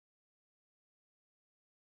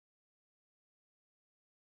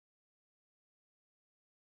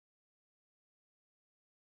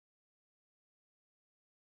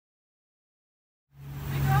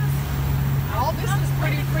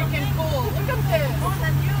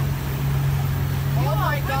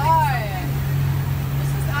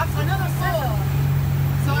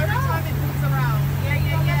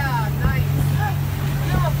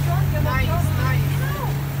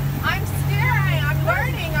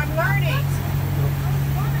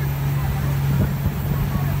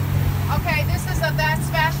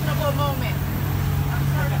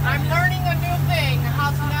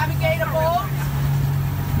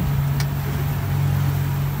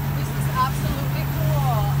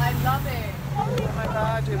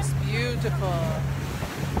God, it was beautiful.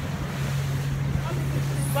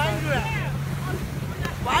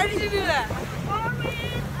 Why did you do that?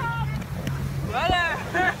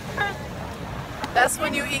 That's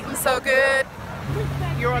when you're eating so good.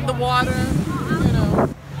 You're on the water, you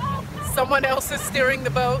know. Someone else is steering the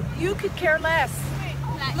boat. You could care less.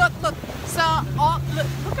 Look, look. So,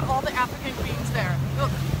 look at all the African queens there.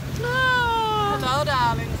 Look. Oh, hello,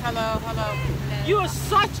 darlings. Hello, hello. You are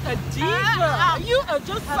such a diva. You are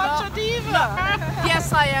just such a diva.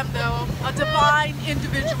 Yes, I am, though. A divine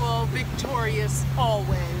individual, victorious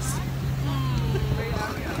always.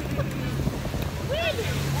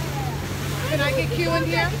 Can I get Q in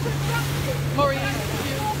here? Maureen,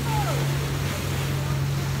 Q.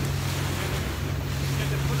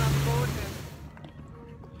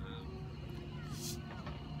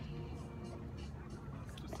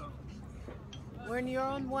 When you're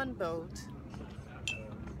on one boat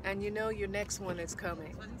and you know your next one is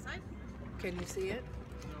coming, can you see it?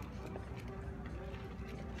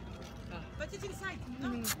 But it's inside.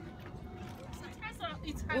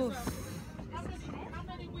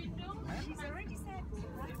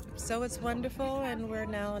 So it's wonderful, and we're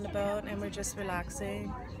now on the boat and we're just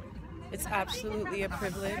relaxing. It's absolutely a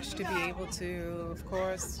privilege to be able to, of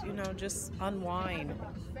course, you know, just unwind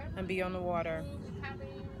and be on the water.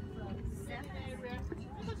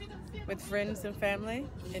 With friends and family,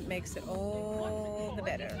 it makes it all the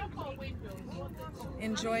better.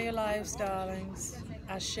 Enjoy your lives, darlings.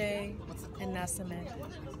 Ashe and Nasamet.